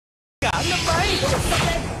cảm lắm mấy.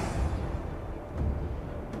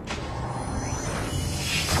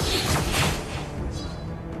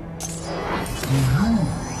 Do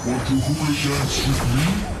you want to hula dance with me?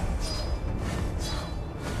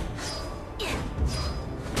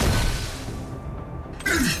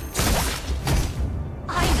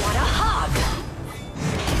 I want a hug.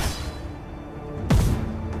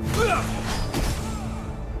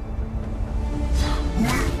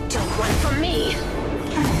 Don't run from me.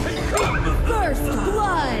 First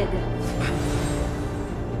blood!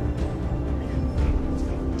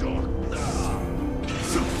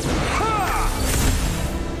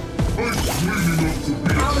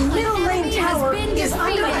 Our middle lane tower is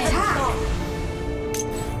under attack.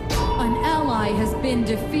 An ally has been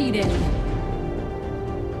defeated.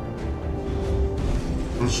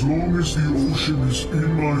 As long as the ocean is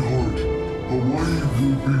in my heart, Hawaii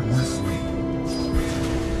will be with me.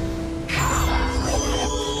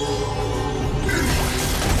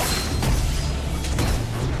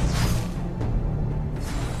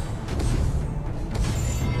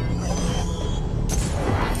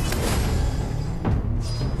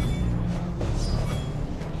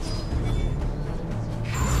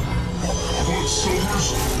 Hot summers,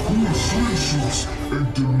 cool swimsuits,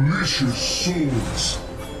 and delicious swords.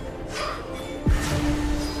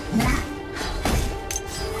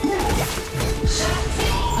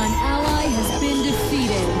 An ally has been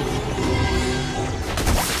defeated.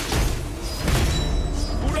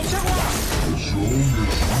 As long as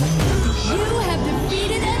You have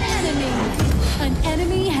defeated an enemy. An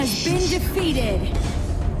enemy has been defeated.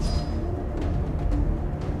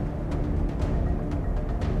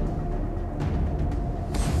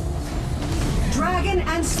 Dragon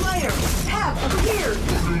and Slayer have appeared.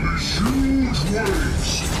 under these huge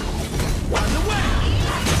waves.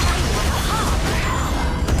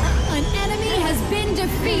 An enemy has been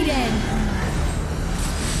defeated.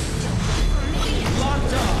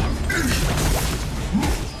 Locked on.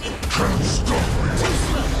 Can't stop me.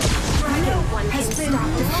 Dragon has been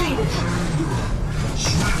defeated.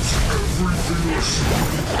 Sweeps everything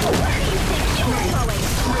aside.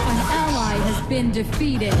 An ally has been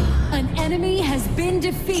defeated. An enemy has been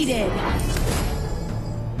defeated.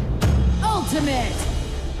 Ultimate!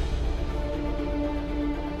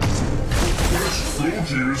 This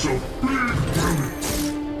floaty is a big belly.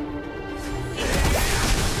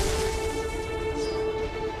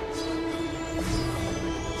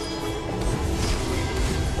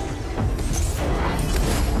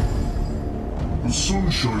 The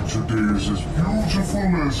sunshine today is as beautiful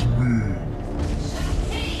as me.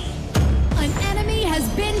 An enemy has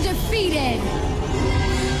been defeated.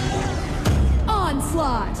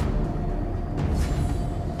 Onslaught!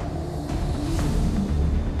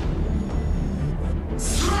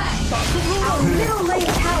 Our middle lane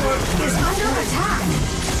tower is under attack.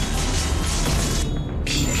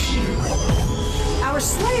 Our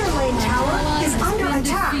Slayer lane tower Ally is has under been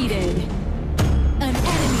attack. defeated. An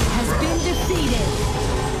enemy has been defeated.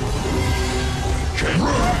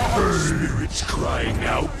 Spirits crying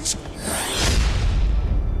out.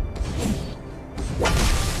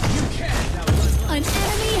 An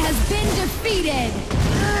enemy has been defeated.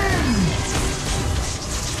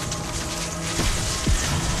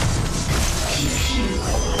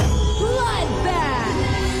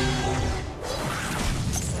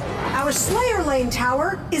 Bloodbath! Our Slayer lane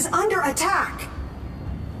tower is under attack.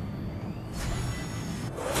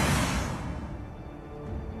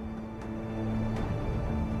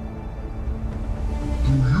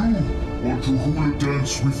 Do you want to hula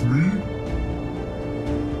dance with me?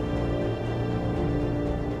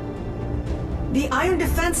 The iron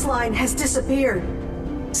defense line has disappeared.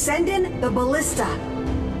 Send in the ballista.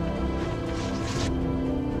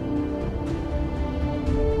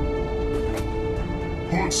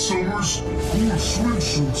 Hot summers, cool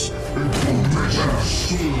swimsuits, and delicious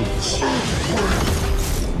swords.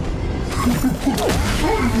 I want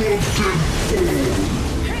them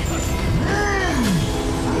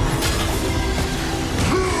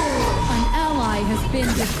An ally has been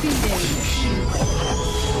defeated.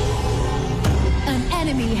 An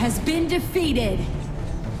enemy has been defeated.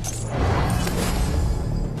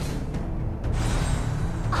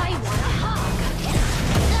 I want a hug.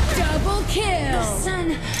 Double kill!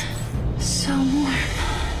 Sun, so warm.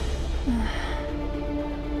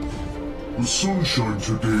 The sunshine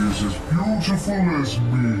today is as beautiful as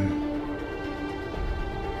me.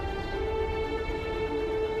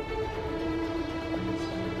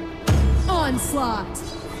 Onslaught!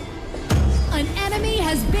 An enemy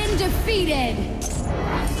has been defeated!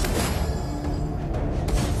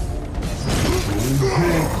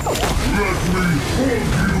 Let me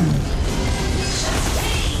hug you!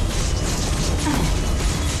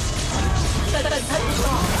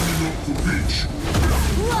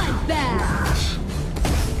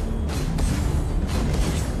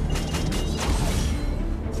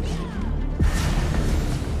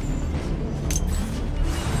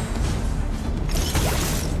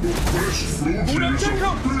 floating is a big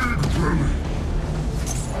belly.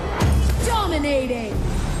 Dominating!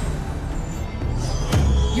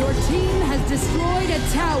 Your team has destroyed a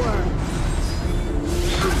tower.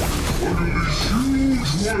 Under these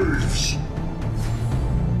huge waves.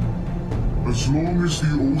 As long as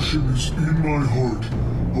the ocean is in my heart,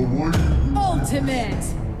 Hawaii will Ultimate!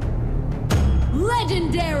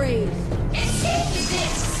 Legendary!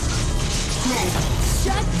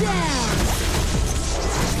 Shut down!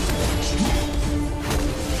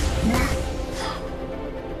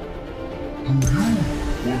 Do you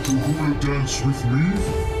want to hula dance with me?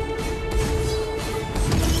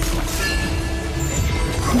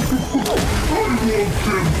 I want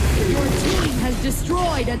them! Your team has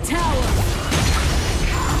destroyed a tower.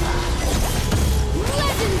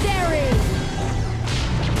 Legendary!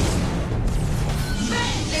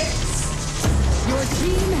 Your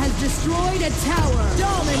team has destroyed a tower.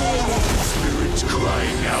 Dominating! Spirits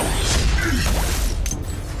crying out.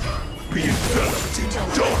 Be enveloped in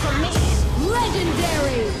darkness.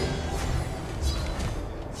 Legendary!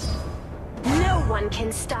 No one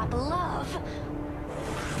can stop love.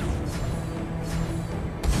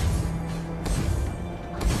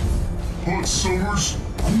 Hot summers,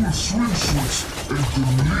 cool swimsuits, and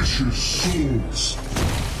delicious souls.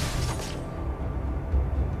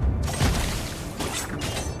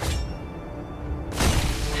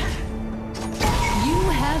 You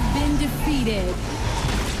have been defeated.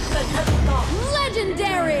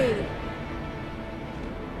 Legendary!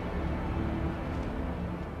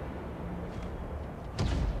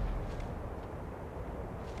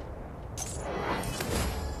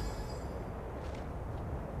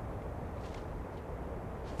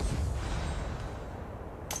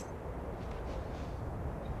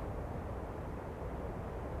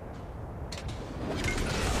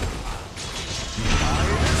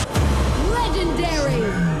 Legendary!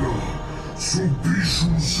 Subishu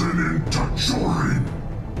Zenin Tachorin.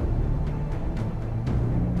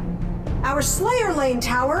 Our Slayer Lane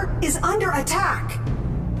tower is under attack.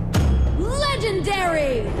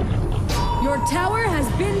 Legendary! Your tower has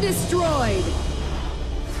been destroyed.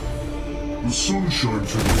 The sunshine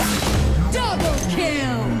today. Double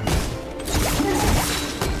kill!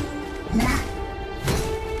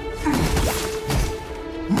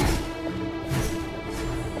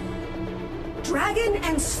 Dragon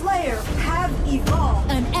and Slayer have evolved.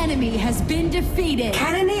 An enemy has been defeated.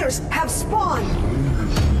 Cannoneers have spawned.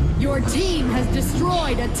 Your team has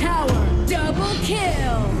destroyed a tower. Double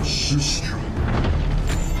kill! Sister.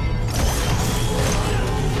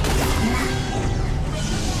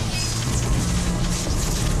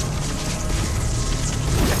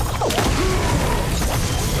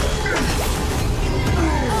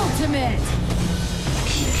 Ultimate!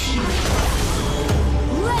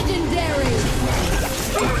 Legendary!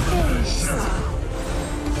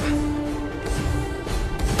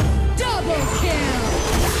 Double kill!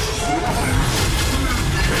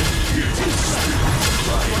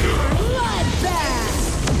 Bloodbath!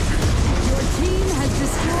 Your team has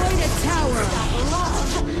destroyed a tower.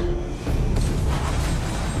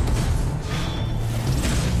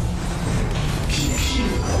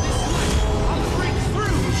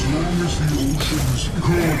 As long as the ocean is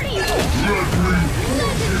calm, let me.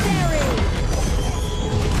 Legendary!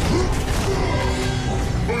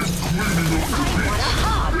 I'm cleaning up the beach.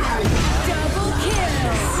 Double kill!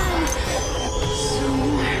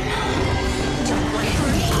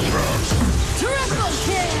 Triple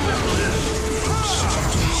kill!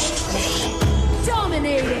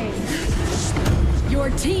 Dominating! Your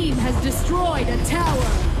team has destroyed a tower.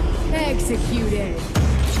 Executed.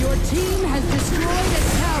 Your team has destroyed a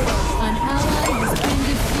tower. An ally has been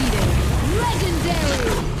defeated.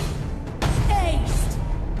 Legendary! Aced!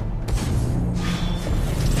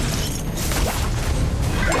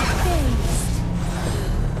 Aced!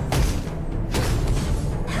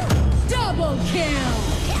 Double kill!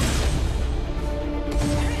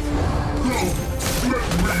 Let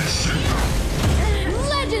me see.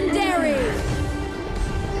 Legendary!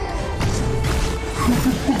 I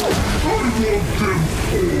want them all.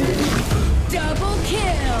 Double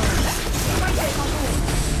kill!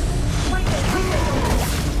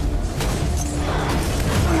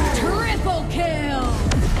 Triple kill!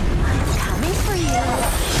 Coming for you.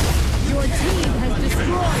 Your team has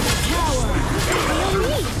destroyed a tower.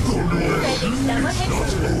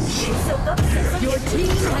 Your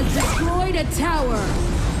team has destroyed a tower.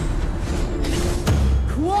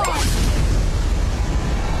 Quad